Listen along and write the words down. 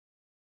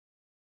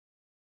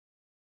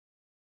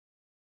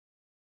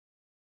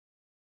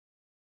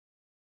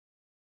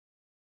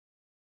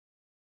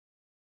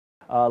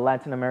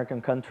Latin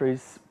American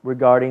countries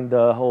regarding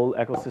the whole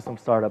ecosystem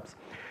startups.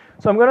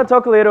 So I'm going to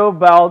talk a little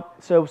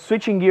about, so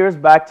switching gears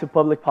back to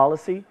public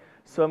policy.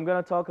 So I'm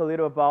going to talk a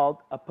little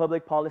about a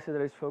public policy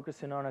that is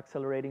focusing on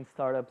accelerating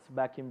startups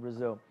back in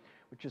Brazil,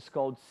 which is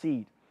called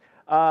SEED.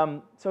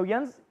 So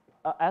Jens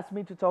asked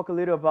me to talk a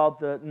little about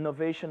the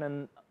innovation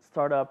and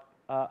startup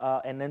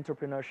and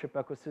entrepreneurship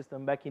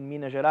ecosystem back in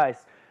Minas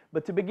Gerais.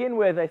 But to begin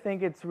with, I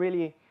think it's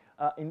really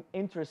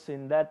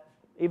interesting that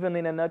even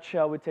in a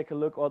nutshell, we take a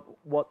look at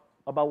what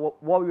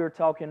we were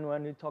talking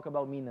when we talk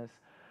about Minas.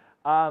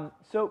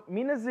 So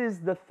Minas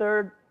is the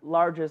third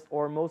largest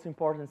or most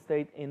important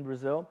state in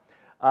Brazil.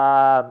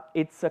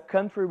 It's a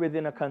country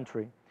within a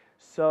country.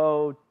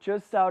 So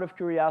just out of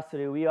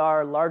curiosity, we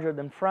are larger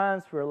than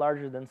France, we're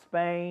larger than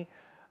Spain.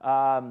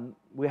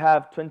 We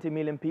have 20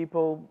 million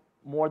people,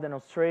 more than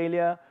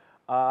Australia.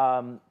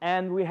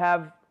 And we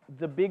have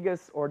the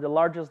biggest or the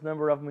largest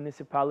number of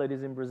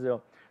municipalities in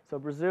Brazil. So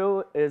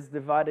Brazil is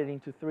divided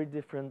into 3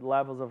 different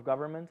levels of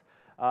government.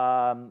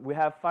 We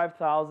have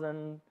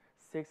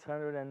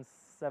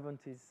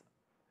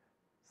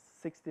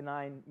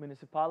 5,669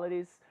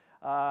 municipalities,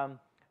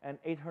 and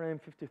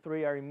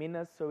 853 are in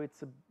Minas, so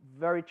it's a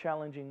very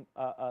challenging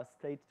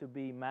state to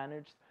be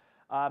managed.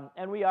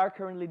 And we are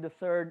currently the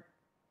third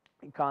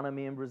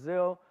economy in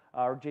Brazil.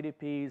 Our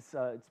GDP is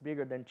it's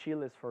bigger than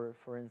Chile's, for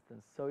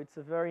instance. So it's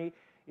a very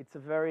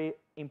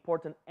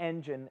important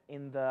engine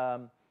in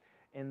the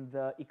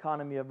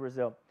economy of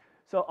Brazil.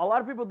 So a lot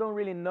of people don't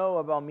really know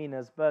about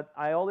Minas, but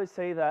I always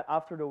say that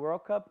after the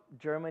World Cup,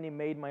 Germany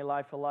made my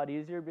life a lot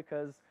easier,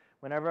 because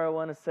whenever I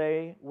want to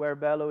say where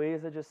Belo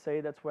is, I just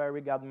say that's where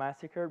we got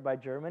massacred by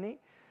Germany,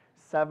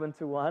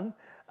 7-1.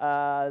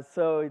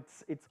 So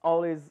it's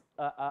always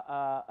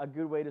a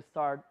good way to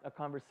start a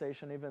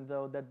conversation, even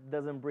though that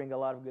doesn't bring a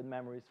lot of good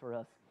memories for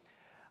us.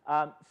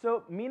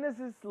 So Minas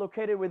is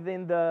located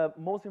within the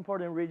most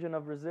important region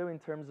of Brazil in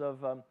terms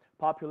of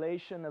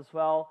population as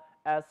well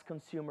as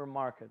consumer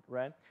market,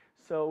 right?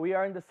 So we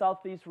are in the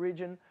southeast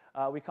region.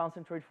 We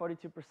concentrate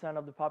 42%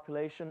 of the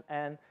population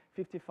and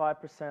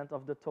 55%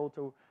 of the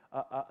total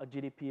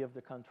GDP of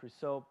the country.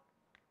 So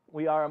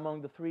we are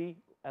among the 3,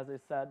 as I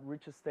said,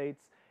 richest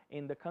states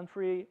in the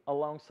country,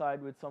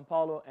 alongside with São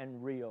Paulo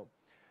and Rio.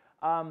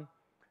 And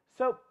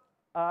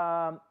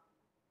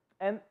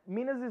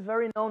Minas is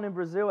very known in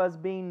Brazil as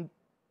being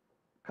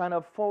kind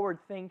of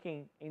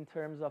forward-thinking in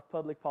terms of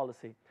public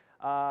policy.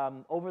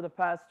 Over the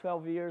past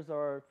 12 years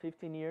or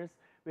 15 years,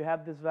 we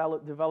have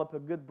developed a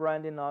good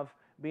branding of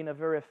being a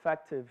very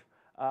effective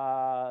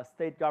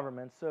state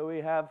government. So we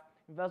have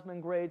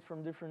investment grades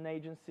from different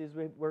agencies.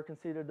 We're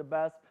considered the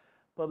best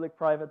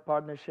public-private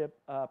partnership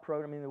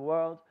program in the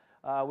world.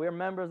 We are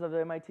members of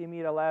the MIT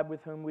Media Lab,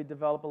 with whom we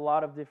develop a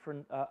lot of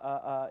different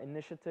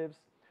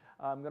initiatives.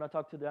 I'm going to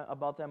talk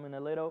about them in a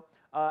little.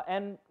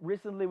 And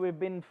recently we've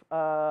been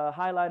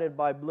highlighted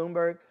by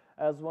Bloomberg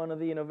as one of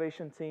the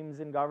innovation teams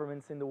in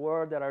governments in the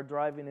world that are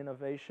driving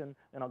innovation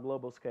on a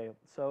global scale.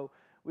 So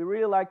we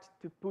really like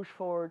to push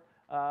forward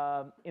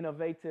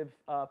innovative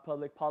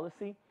public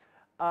policy.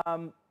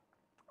 And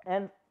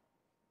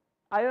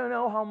I don't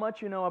know how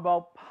much you know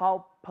about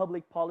how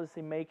public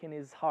policy making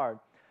is hard,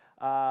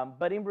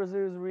 but in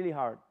Brazil it's really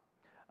hard.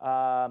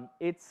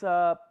 It's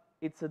a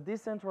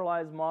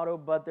decentralized model,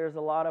 but there's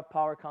a lot of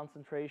power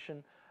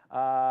concentration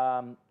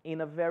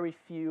in a very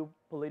few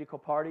political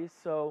parties.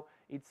 So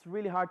it's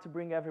really hard to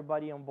bring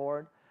everybody on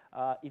board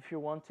if you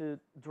want to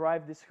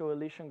drive this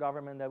coalition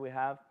government that we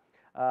have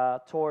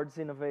towards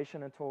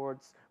innovation and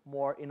towards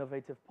more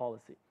innovative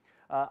policy.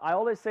 I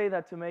always say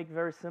that to make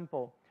very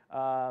simple.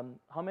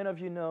 How many of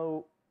you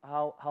know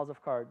House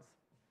of Cards?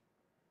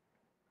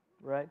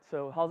 Right?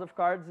 So House of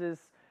Cards is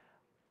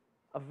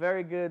a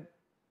very good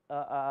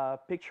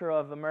picture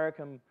of the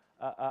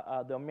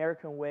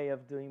American way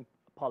of doing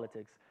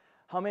politics.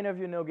 How many of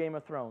you know Game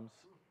of Thrones?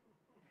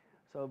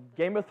 So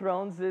Game of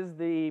Thrones is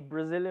the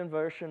Brazilian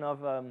version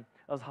of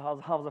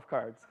House of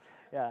Cards.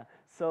 Yeah.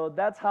 So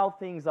that's how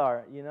things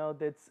are. You know,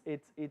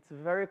 it's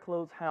very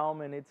close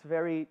helm, and it's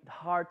very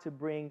hard to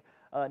bring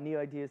new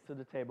ideas to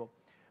the table.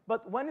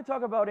 But when you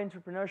talk about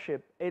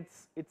entrepreneurship,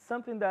 it's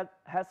something that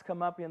has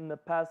come up in the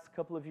past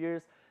couple of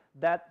years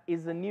that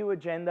is a new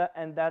agenda,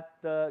 and that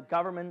the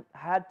government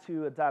had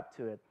to adapt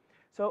to it.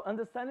 So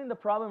understanding the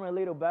problem a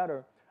little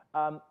better,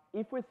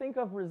 if we think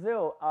of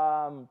Brazil,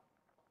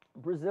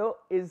 Brazil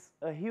is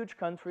a huge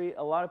country.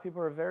 A lot of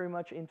people are very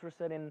much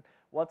interested in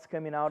what's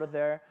coming out of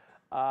there.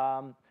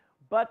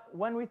 But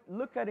when we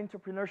look at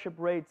entrepreneurship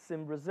rates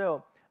in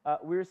Brazil,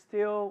 we're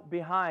still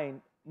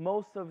behind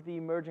most of the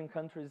emerging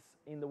countries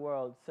in the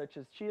world, such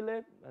as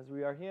Chile, as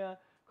we are here,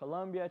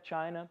 Colombia,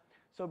 China.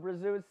 So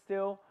Brazil is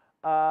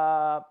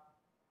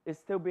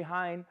still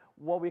behind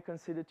what we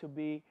consider to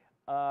be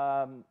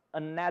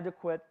an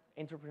adequate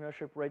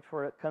entrepreneurship rate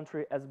for a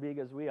country as big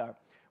as we are.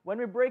 When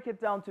we break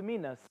it down to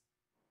Minas,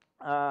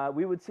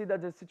 we would see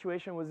that the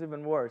situation was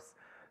even worse.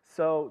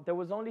 So there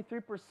was only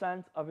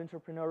 3% of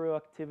entrepreneurial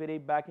activity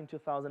back in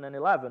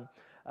 2011,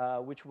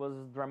 which was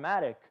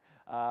dramatic.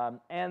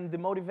 And the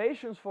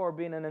motivations for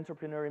being an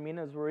entrepreneur in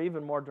Minas were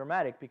even more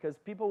dramatic because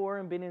people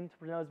weren't being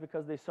entrepreneurs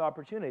because they saw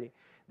opportunity.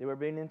 They were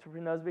being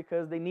entrepreneurs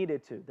because they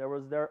needed to. That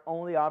was their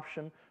only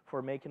option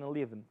for making a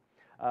living.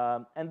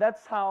 And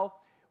that's how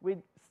we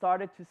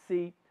started to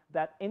see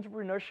that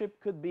entrepreneurship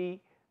could be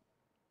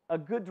a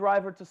good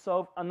driver to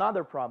solve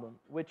another problem,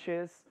 which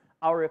is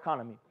our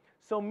economy.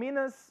 So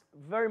Minas,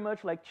 very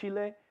much like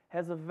Chile,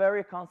 has a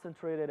very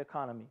concentrated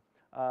economy,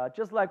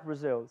 just like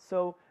Brazil.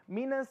 So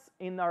Minas,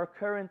 in our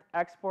current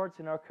exports,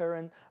 in our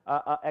current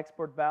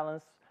export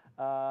balance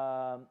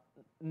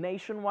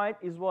nationwide,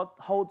 is what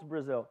holds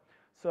Brazil.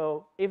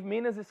 So if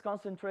Minas is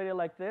concentrated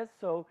like this,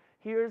 so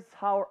here's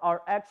how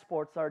our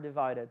exports are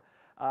divided.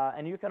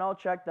 And you can all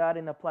check that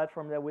in a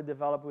platform that we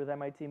developed with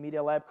MIT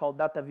Media Lab called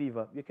Data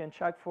Viva. You can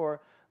check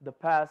for the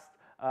past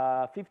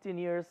 15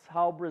 years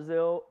how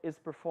Brazil is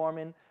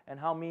performing and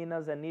how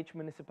Minas and each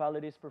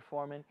municipality is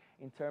performing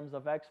in terms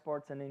of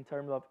exports and in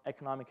terms of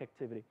economic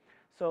activity.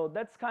 So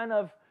that's kind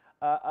of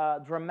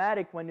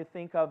dramatic when you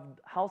think of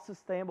how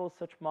sustainable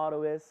such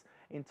model is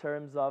in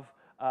terms of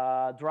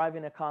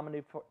driving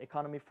economy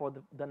for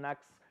the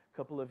next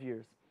couple of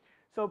years.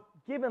 So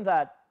given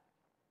that,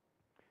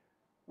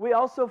 we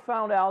also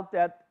found out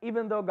that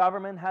even though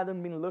government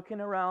hadn't been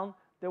looking around,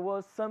 there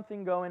was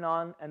something going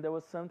on and there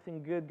was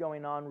something good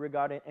going on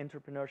regarding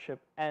entrepreneurship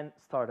and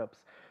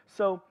startups.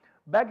 So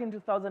back in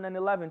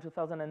 2011,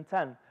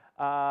 2010,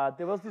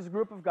 there was this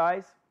group of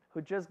guys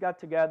who just got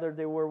together.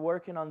 They were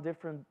working on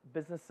different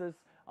businesses,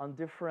 on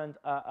different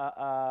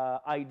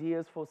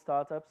ideas for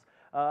startups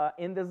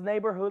in this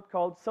neighborhood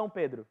called São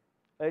Pedro.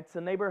 It's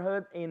a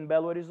neighborhood in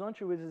Belo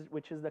Horizonte,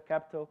 which is the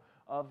capital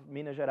of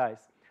Minas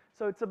Gerais.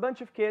 So it's a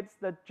bunch of kids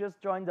that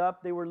just joined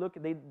up. They were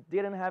they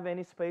didn't have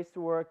any space to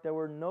work. There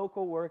were no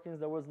co-workings.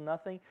 There was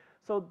nothing.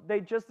 So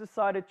they just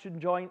decided to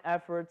join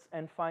efforts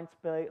and find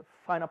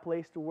a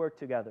place to work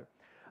together.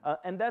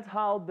 And that's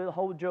how the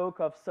whole joke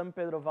of San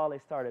Pedro Valley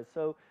started.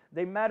 So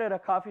they met at a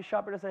coffee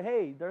shop and they said,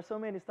 hey, there's so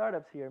many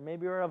startups here.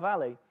 Maybe we're a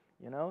valley,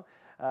 you know.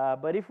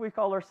 But if we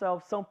call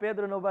ourselves São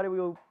Pedro, nobody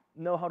will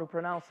know how to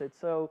pronounce it.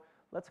 So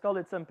let's call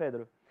it San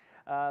Pedro.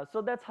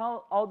 So that's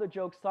how all the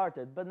joke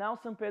started. But now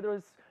San Pedro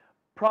is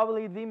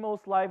probably the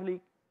most lively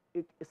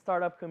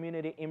startup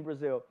community in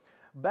Brazil.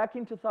 Back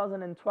in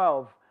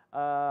 2012,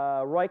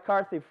 Roy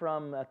Carthy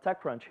from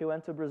TechCrunch, he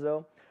went to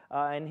Brazil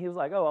and he was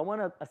like, oh, I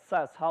want to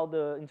assess how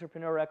the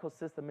entrepreneurial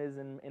ecosystem is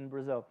in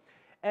Brazil.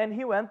 And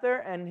he went there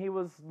and he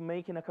was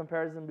making a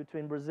comparison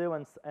between Brazil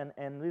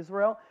and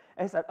Israel.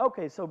 And he said,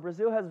 okay, so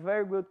Brazil has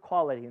very good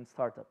quality in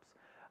startups.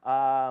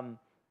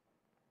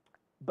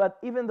 But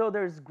even though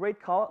there's great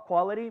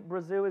quality,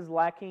 Brazil is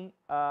lacking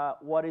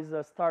what is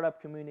a startup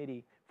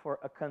community for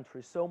a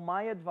country. So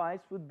my advice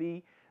would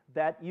be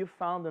that you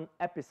found an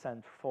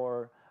epicenter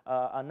for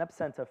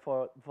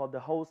the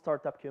whole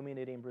startup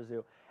community in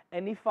Brazil.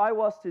 And if I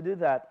was to do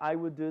that, I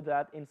would do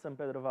that in San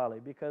Pedro Valley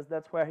because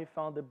that's where he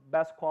found the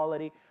best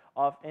quality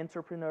of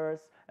entrepreneurs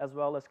as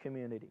well as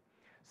community.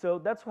 So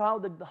that's how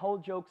the whole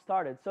joke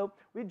started. So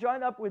we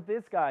joined up with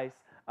these guys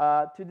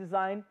to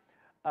design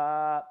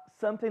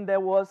something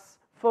that was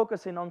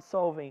focusing on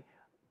solving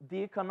the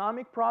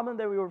economic problem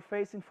that we were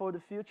facing for the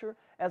future,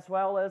 as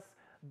well as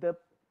the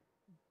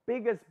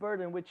biggest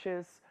burden, which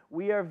is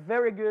we are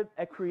very good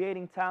at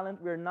creating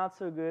talent. We're not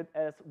so good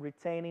at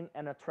retaining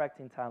and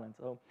attracting talent.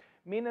 So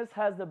Minas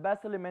has the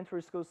best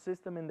elementary school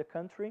system in the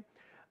country.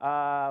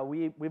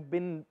 We've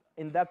been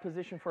in that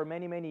position for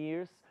many, many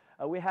years.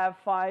 We have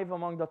 5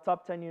 among the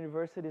top 10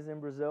 universities in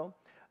Brazil.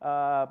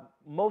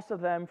 Most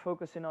of them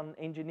focusing on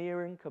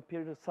engineering,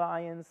 computer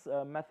science,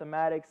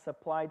 mathematics,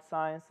 applied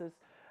sciences.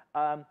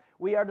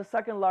 We are the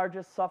second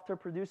largest software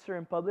producer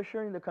and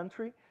publisher in the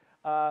country.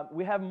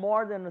 We have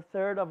more than a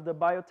third of the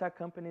biotech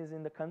companies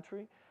in the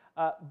country,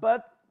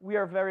 but we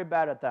are very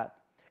bad at that.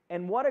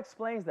 And what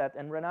explains that,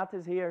 and Renata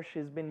is here,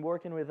 she's been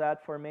working with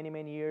that for many,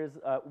 many years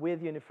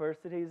with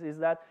universities, is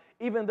that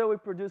even though we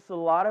produce a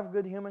lot of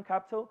good human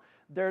capital,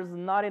 there's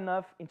not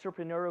enough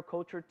entrepreneurial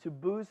culture to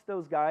boost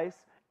those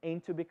guys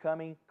into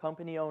becoming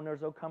company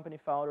owners or company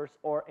founders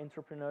or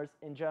entrepreneurs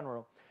in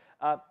general.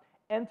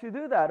 And to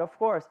do that, of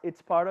course,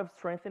 it's part of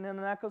strengthening an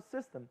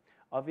ecosystem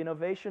of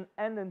innovation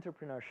and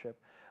entrepreneurship.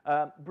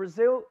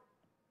 Brazil,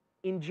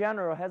 in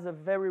general, has a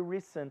very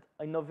recent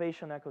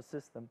innovation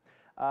ecosystem.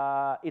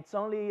 It's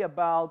only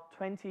about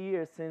 20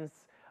 years since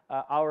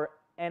our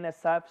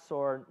NSFs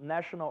or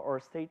national or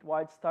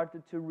statewide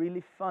started to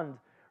really fund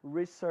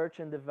research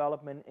and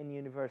development in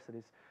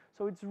universities.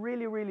 So it's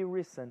really, really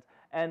recent.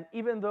 And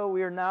even though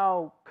we are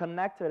now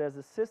connected as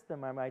a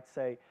system, I might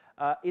say,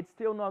 it's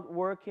still not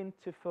working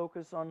to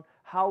focus on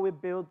how we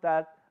build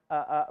that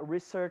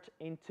research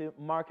into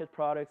market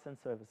products and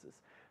services.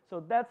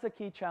 So that's a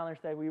key challenge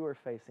that we were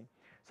facing.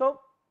 So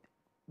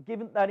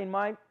given that in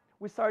mind,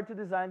 we started to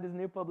design this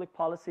new public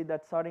policy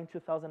that started in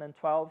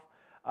 2012.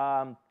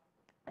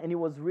 And it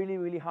was really,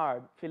 really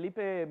hard.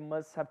 Felipe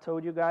must have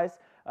told you guys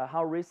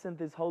how recent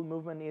this whole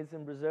movement is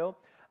in Brazil.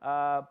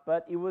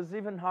 But it was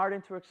even harder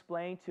to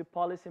explain to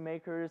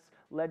policymakers,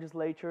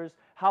 legislatures,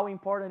 how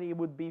important it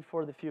would be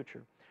for the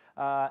future.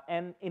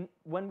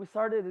 When we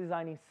started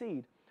designing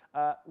Seed,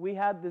 we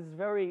had this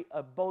very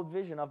bold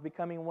vision of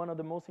becoming one of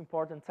the most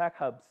important tech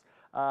hubs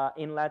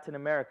in Latin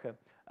America,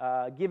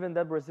 given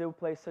that Brazil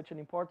plays such an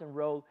important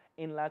role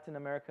in Latin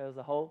America as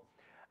a whole.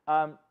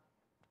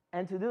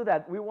 And to do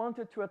that, we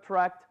wanted to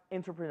attract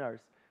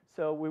entrepreneurs.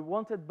 So we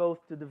wanted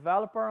both to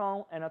develop our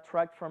own and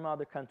attract from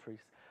other countries.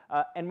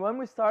 And when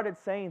we started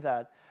saying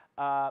that,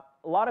 a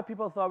lot of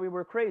people thought we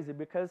were crazy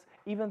because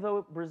even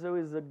though Brazil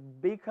is a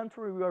big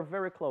country, we are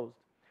very closed.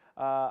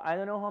 I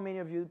don't know how many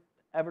of you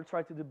ever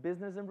tried to do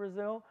business in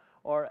Brazil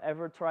or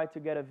ever tried to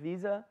get a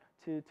visa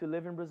to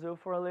live in Brazil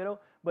for a little,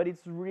 but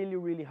it's really,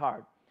 really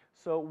hard.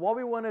 So what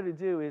we wanted to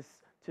do is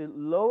to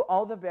lower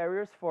all the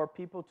barriers for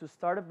people to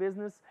start a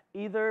business,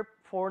 either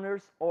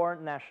foreigners or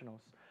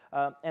nationals.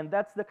 And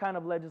that's the kind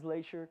of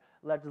legislation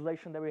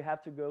that we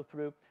had to go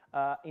through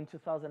in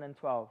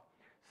 2012.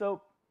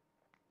 So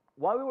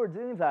while we were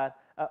doing that,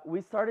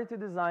 we started to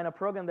design a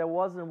program that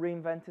wasn't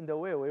reinventing the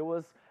wheel. It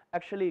was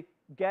actually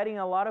getting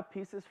a lot of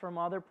pieces from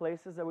other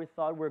places that we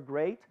thought were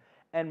great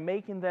and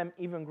making them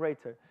even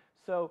greater.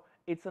 So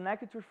it's an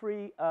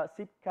equity-free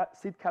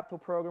seed capital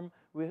program.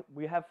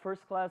 We have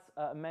first-class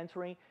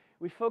mentoring.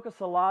 We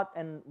focus a lot,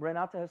 and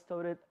Renata has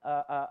told it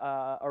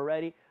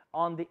already,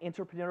 on the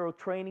entrepreneurial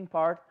training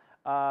part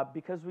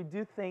because we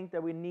do think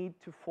that we need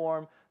to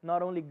form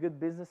not only good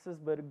businesses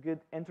but good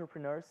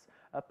entrepreneurs,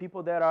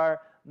 people that are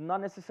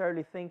not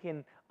necessarily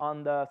thinking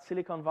on the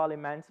Silicon Valley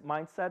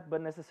mindset,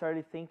 but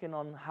necessarily thinking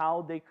on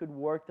how they could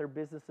work their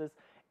businesses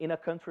in a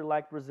country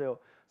like Brazil.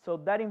 So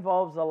that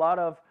involves a lot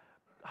of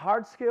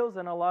hard skills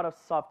and a lot of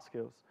soft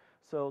skills.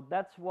 So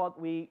that's what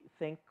we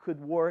think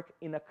could work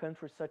in a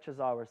country such as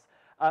ours.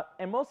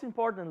 And most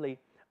importantly,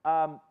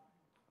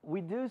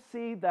 we do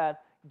see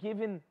that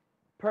giving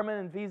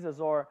permanent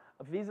visas or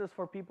visas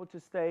for people to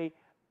stay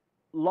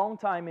long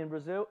time in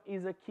Brazil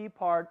is a key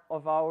part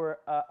of our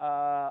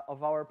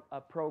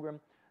program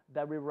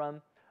that we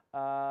run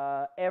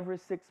every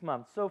 6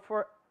 months. So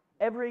for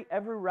every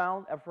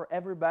round, for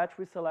every batch,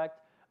 we select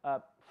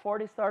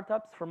 40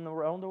 startups from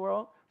around the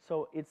world.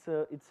 So it's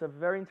a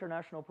very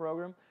international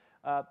program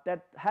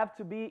that have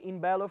to be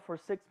in Belo for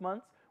 6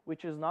 months,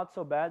 which is not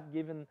so bad,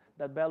 given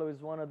that Belo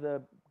is one of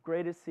the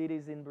greatest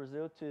cities in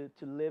Brazil to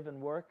live and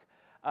work.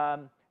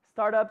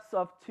 Startups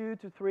of 2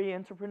 to 3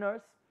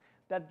 entrepreneurs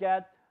that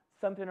get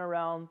something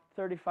around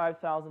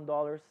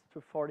 $35,000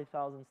 to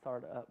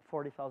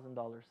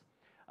 $40,000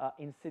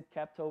 in seed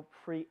capital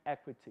free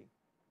equity.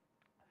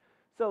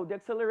 So the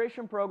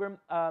acceleration program,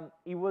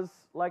 it was,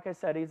 like I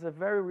said, it's a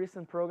very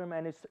recent program,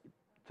 and it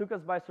took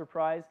us by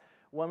surprise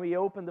when we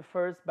opened the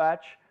first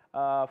batch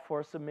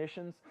for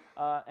submissions,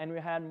 and we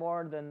had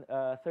more than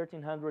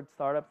 1,300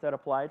 startups that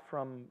applied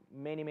from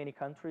many, many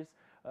countries,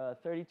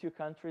 32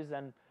 countries,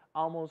 and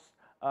almost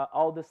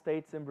all the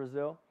states in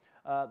Brazil.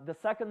 The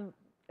second,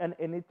 and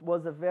it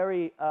was a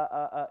very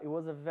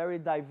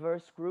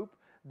diverse group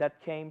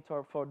that came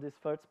for this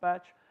first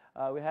batch.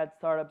 We had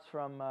startups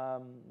from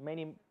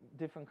many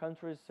different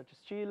countries such as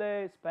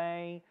Chile,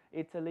 Spain,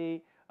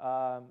 Italy,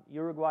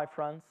 Uruguay,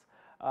 France,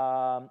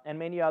 and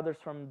many others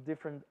from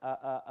different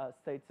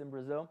states in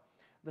Brazil.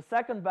 The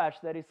second batch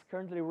that is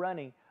currently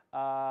running,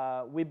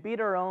 we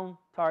beat our own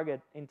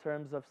target in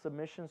terms of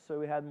submissions, so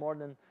we had more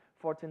than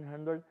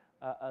 1,400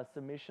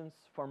 submissions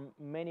from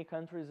many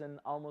countries and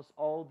almost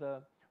all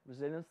the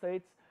Brazilian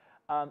states.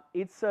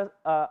 It's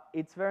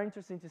very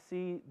interesting to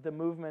see the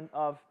movement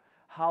of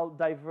how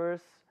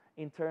diverse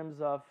in terms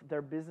of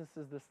their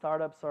businesses the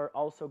startups are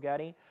also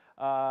getting.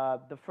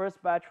 The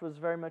first batch was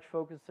very much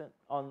focused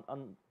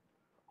on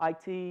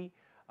IT,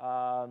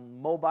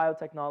 mobile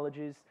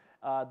technologies.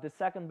 The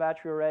second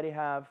batch we already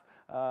have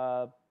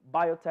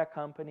biotech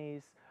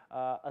companies,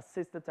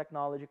 assisted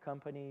technology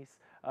companies,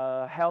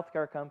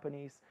 healthcare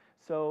companies.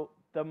 So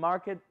the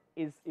market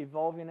is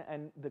evolving,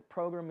 and the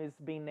program is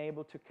being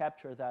able to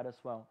capture that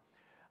as well.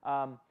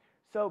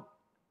 So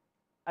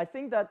I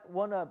think that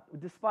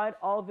despite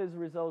all these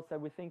results that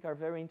we think are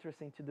very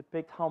interesting to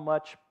depict how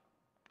much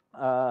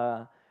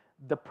the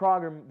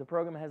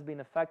program has been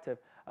effective,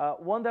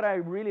 one that I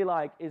really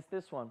like is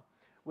this one,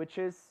 which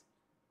is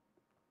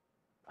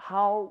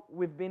how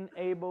we've been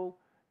able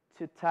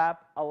to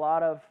tap a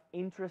lot of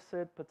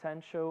interested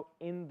potential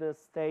in the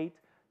state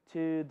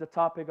to the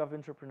topic of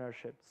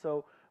entrepreneurship.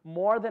 So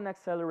more than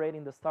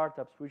accelerating the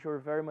startups, which are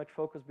very much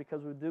focused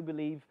because we do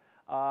believe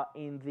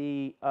in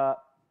the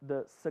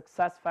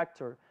success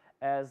factor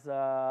as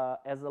a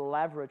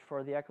leverage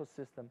for the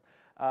ecosystem.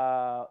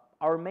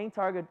 Our main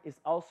target is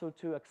also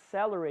to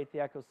accelerate the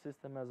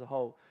ecosystem as a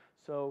whole.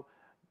 So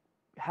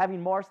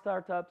having more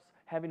startups,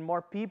 having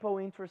more people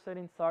interested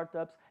in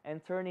startups,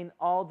 and turning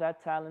all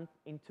that talent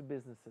into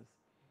businesses.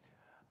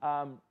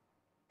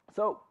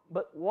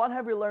 But what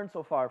have we learned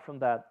so far from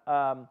that?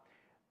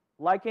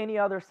 Like any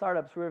other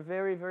startups, we're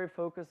very, very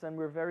focused, and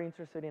we're very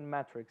interested in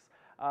metrics.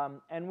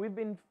 And we've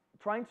been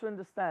trying to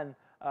understand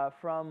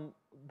from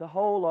the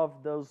whole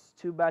of those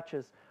 2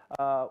 batches,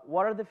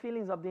 what are the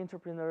feelings of the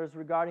entrepreneurs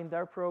regarding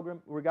their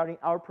program, regarding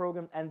our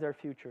program and their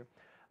future.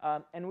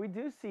 And we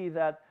do see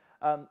that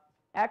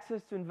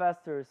access to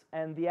investors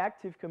and the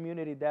active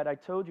community that I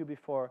told you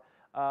before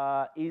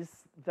is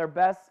their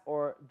best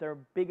or their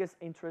biggest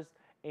interest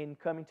in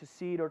coming to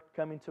seed or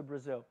coming to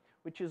Brazil,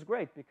 which is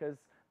great because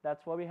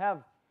that's what we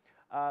have.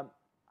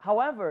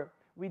 However,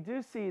 we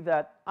do see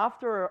that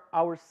after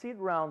our seed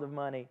round of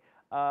money,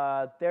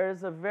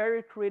 there's a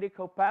very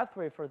critical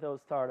pathway for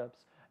those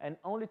startups, and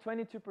only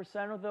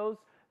 22% of those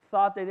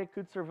thought that they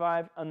could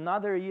survive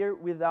another year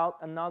without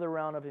another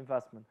round of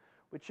investment,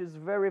 which is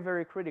very,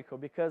 very critical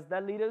because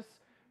that leads us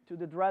to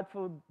the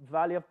dreadful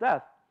valley of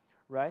death,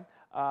 right?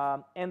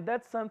 And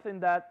that's something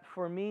that,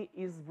 for me,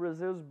 is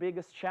Brazil's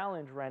biggest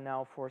challenge right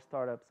now for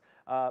startups.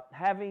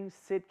 Having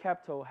seed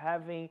capital,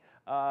 having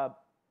a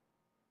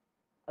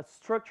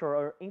structure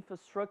or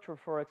infrastructure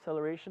for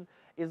acceleration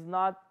is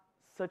not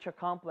such a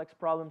complex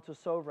problem to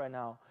solve right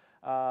now.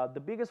 The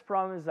biggest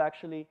problem is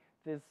actually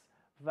this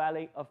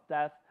valley of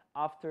death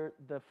after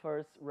the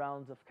first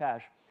rounds of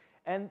cash.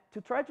 And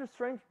to try to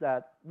strengthen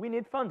that, we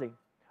need funding.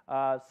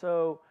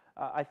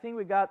 I think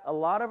we got a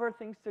lot of our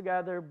things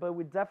together, but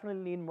we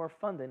definitely need more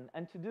funding.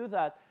 And to do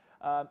that,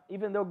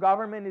 even though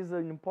government is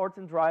an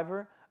important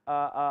driver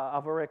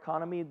of our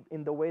economy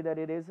in the way that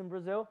it is in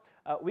Brazil,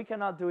 we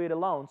cannot do it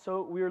alone.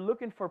 So we are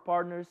looking for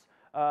partners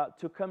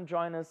to come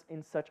join us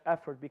in such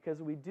effort,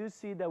 because we do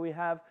see that we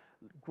have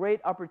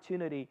great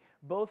opportunity,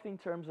 both in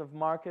terms of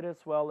market as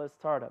well as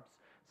startups.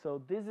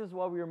 So this is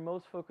what we are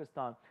most focused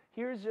on.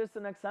 Here's just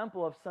an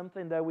example of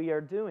something that we are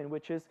doing,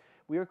 which is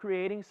we are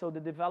creating, so the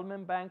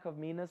Development Bank of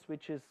Minas,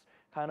 which is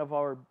kind of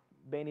our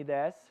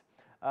BNDES,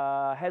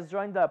 has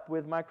joined up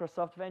with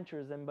Microsoft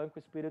Ventures and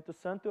Banco Espírito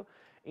Santo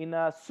in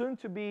a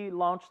soon-to-be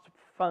launched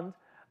fund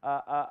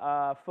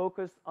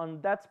focused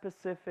on that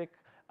specific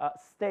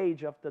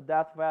stage of the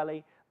Death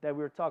Valley that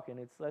we're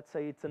talking. Let's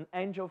say it's an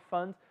angel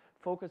fund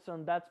focused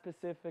on that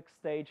specific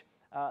stage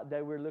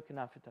that we're looking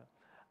after.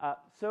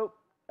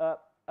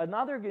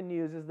 Another good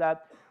news is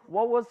that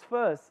what was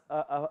first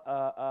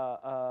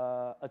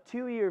a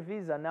 2-year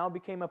visa now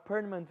became a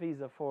permanent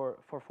visa for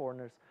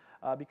foreigners,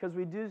 because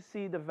we do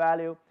see the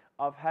value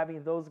of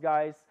having those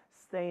guys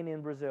staying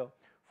in Brazil.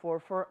 So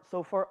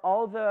for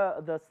all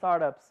the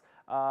startups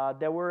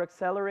that were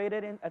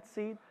accelerated at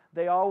seed,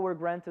 they all were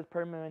granted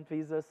permanent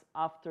visas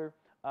after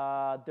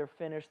they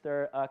finished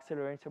their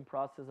acceleration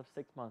process of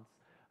 6 months.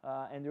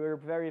 And we're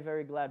very,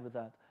 very glad with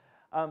that.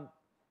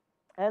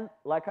 And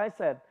like I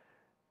said,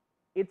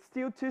 it's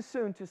still too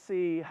soon to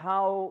see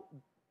how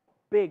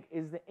big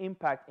is the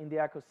impact in the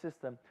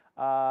ecosystem.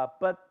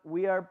 But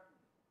we are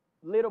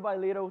little by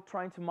little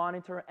trying to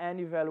monitor and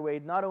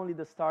evaluate not only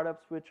the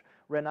startups, which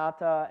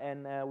Renata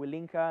and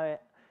Wilinka,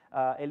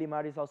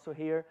 Elimar is also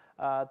here.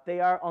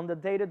 They are on the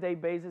day-to-day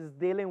basis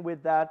dealing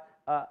with that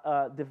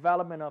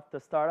development of the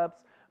startups.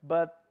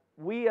 But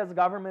we as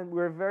government,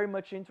 we're very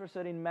much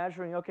interested in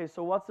measuring, okay,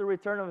 so what's the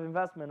return of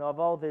investment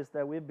of all this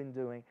that we've been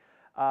doing?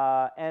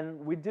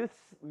 And we do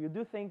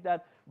think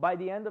that by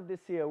the end of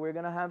this year, we're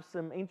going to have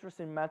some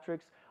interesting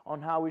metrics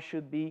on how we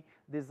should be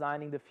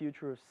designing the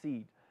future of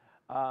seed.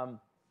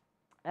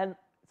 And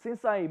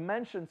since I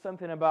mentioned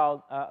something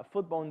about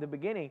football in the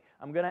beginning,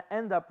 I'm going to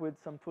end up with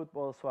some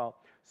football as well.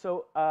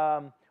 So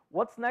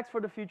what's next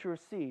for the future of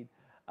seed?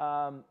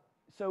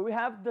 So we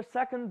have the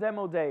second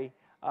demo day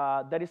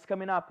that is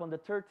coming up on the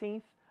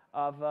 13th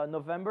of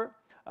November.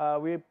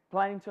 We're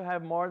planning to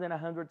have more than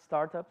 100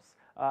 startups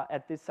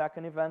at this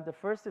second event. The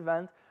first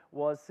event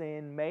was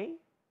in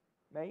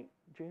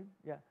June,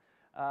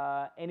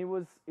 yeah, and it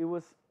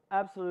was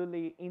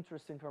absolutely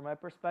interesting from my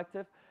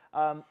perspective.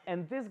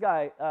 And this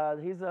guy,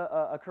 he's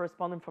a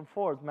correspondent from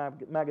Forbes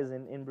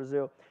magazine in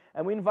Brazil,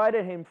 and we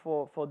invited him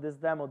for this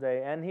demo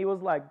day. And he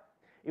was like,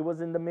 it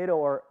was in the middle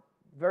or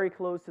very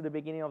close to the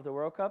beginning of the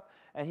World Cup,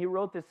 and he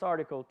wrote this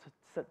article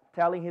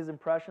telling his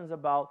impressions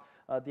about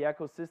the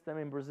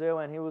ecosystem in Brazil,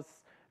 and he was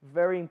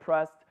very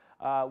impressed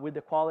with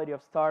the quality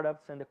of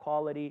startups and the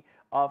quality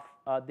of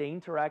the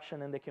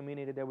interaction and the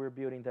community that we're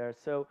building there.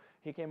 So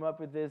he came up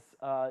with this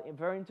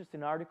very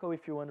interesting article,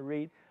 if you want to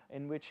read,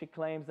 in which he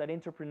claims that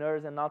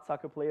entrepreneurs and not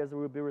soccer players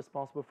will be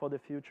responsible for the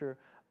future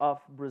of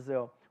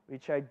Brazil,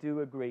 which I do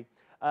agree.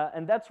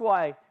 And that's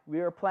why we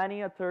are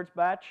planning a third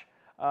batch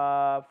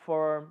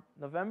for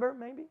November,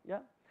 maybe, yeah.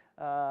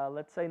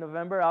 Let's say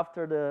November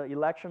after the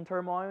election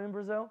turmoil in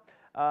Brazil.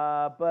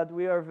 But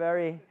we are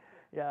very,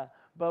 yeah.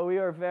 But we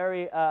are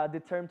very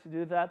determined to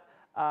do that.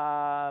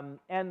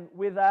 And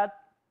with that,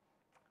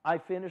 I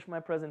finished my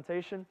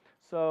presentation.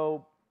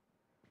 So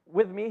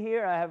with me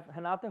here, I have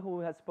Renata, who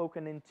has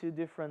spoken in 2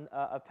 different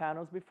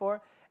panels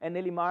before, and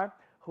Elimar,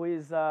 who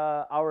is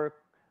our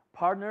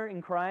partner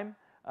in crime,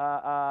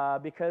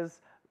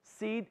 because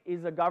SEED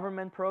is a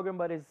government program,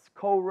 but it's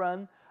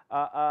co-run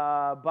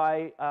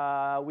by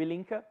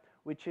Wilinka,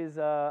 which is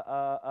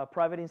a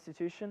private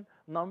institution,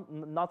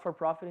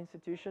 not-for-profit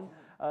institution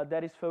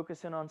that is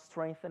focusing on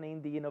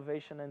strengthening the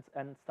innovation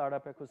and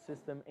startup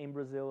ecosystem in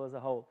Brazil as a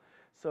whole.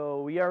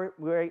 So we are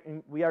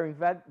in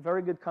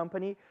very good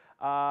company,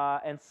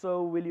 and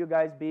so will you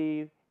guys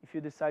be if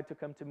you decide to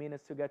come to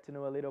Minas to get to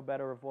know a little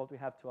better of what we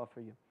have to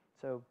offer you.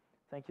 So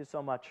thank you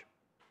so much.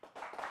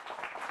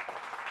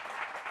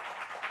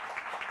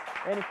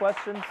 Any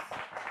questions?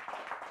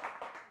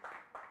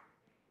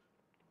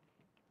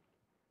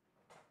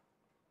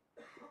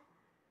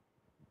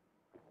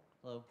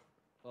 Hello.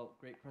 Well,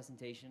 great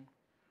presentation.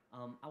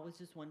 I was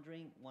just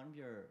wondering, one of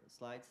your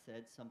slides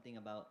said something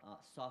about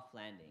soft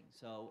landing.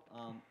 So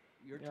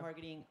you're Yeah.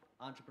 targeting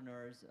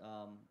entrepreneurs,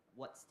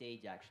 what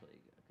stage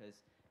actually?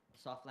 Because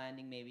soft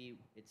landing, maybe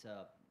it's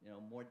a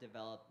more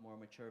developed, more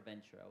mature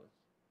venture. I was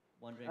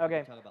wondering if you Okay,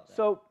 could talk about that.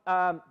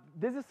 so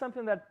this is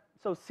something that,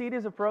 so Seed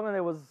is a program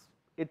that was,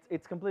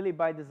 it's completely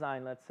by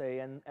design, let's say,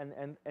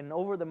 and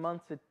over the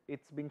months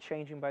it's been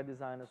changing by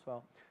design as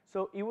well.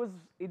 So it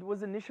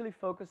was initially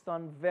focused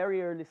on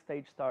very early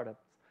stage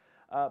startups.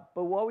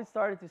 But what we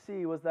started to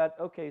see was that,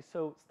 okay,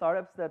 so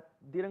startups that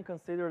didn't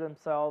consider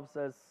themselves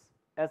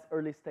as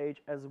early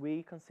stage as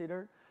we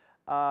considered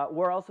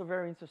were also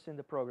very interested in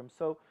the program.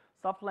 So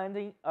soft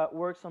landing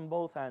works on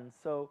both ends.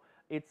 So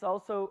it's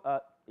also,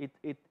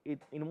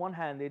 in one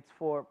hand, it's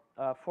for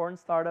foreign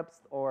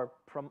startups or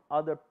from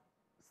other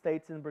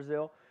states in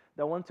Brazil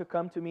that want to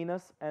come to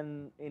Minas,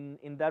 and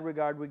in that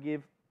regard, we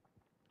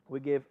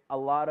give a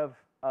lot of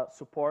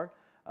support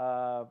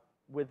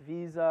with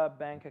visa,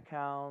 bank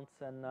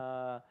accounts, and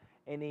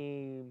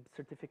any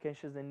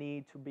certifications they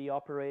need to be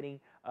operating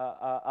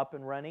up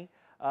and running,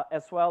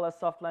 as well as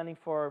soft landing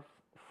for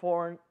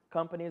foreign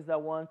companies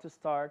that want to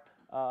start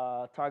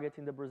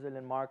targeting the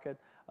Brazilian market,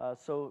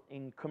 so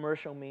in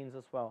commercial means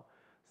as well.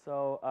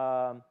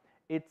 So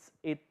it's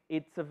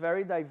a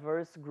very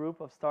diverse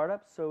group of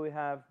startups. So we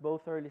have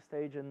both early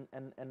stage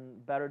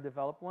and better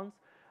developed ones.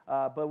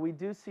 But we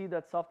do see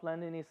that soft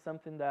landing is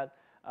something that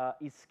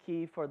is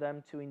key for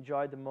them to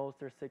enjoy the most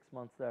their 6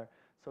 months there.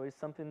 So it's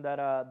something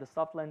that the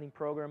soft landing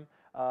program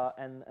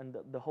and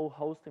the whole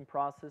hosting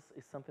process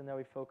is something that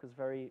we focus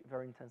very,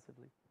 very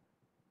intensively.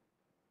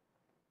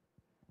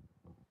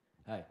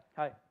 Hi.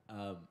 Hi.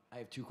 I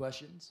have two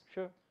questions.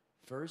 Sure.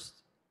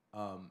 First,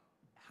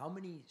 how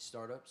many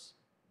startups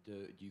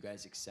do you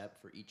guys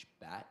accept for each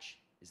batch?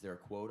 Is there a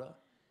quota?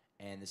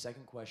 And the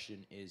second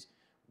question is,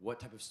 what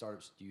type of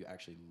startups do you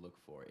actually look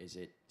for? Is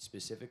it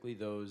specifically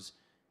those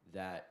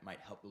that might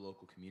help the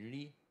local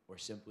community, or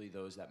simply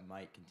those that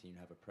might continue to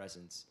have a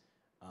presence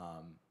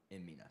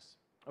in Minas?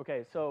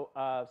 Okay, so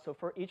so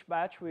for each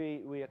batch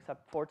we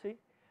accept 40,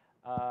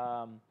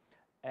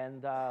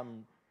 and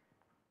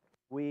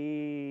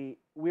we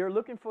are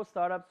looking for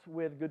startups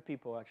with good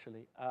people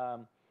actually.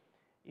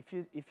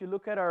 If you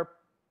look at our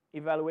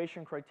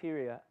evaluation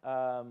criteria,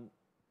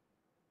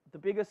 the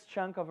biggest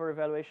chunk of our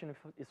evaluation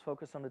is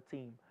focused on the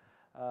team,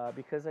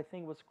 because I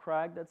think it was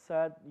Craig that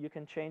said you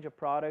can change a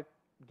product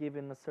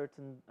given a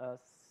certain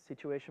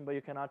situation, but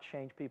you cannot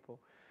change people.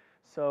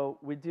 So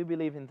we do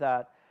believe in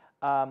that.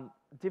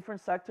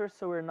 Different sectors,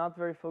 so we're not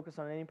very focused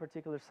on any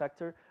particular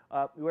sector.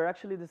 We're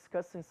actually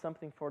discussing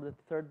something for the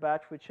third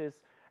batch, which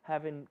is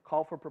having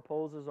call for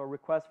proposals or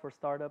requests for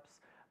startups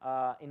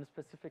in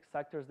specific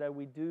sectors that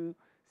we do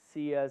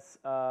see as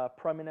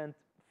prominent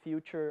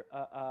future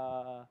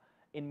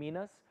in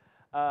Minas,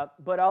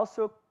 but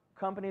also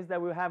companies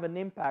that will have an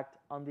impact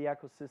on the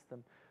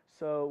ecosystem.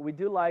 So we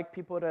do like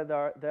people that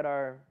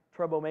are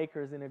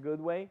troublemakers in a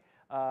good way,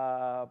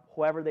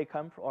 whoever they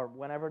come from or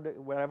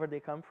wherever they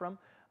come from,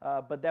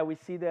 but that we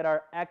see that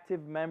are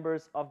active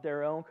members of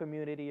their own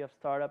community of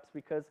startups,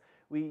 because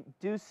we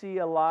do see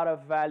a lot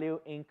of value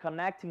in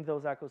connecting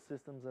those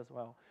ecosystems as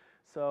well.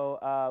 So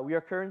we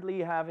are currently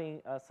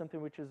having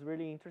something which is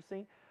really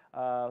interesting.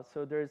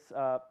 So there's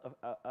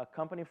a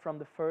company from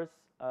the first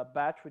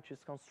batch, which is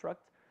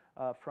Construct,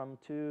 from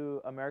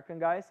two American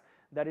guys,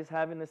 that is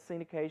having a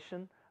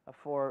syndication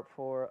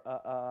for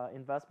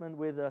investment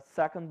with a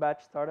second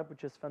batch startup,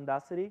 which is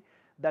Fundacity,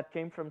 that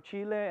came from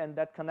Chile, and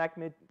that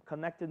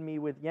connected me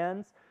with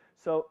Jens.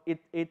 So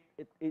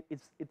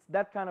it's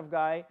that kind of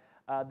guy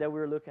that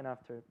we're looking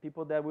after.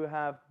 People that will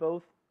have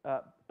both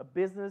a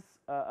business,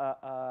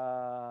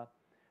 a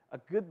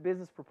good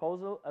business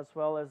proposal, as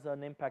well as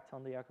an impact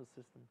on the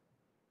ecosystem.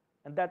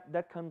 And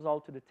that comes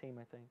all to the team,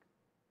 I think.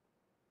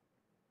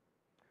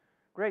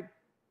 Great.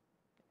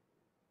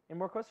 Any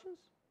more questions?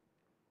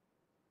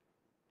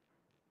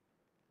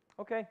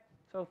 Okay,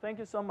 so thank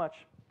you so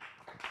much.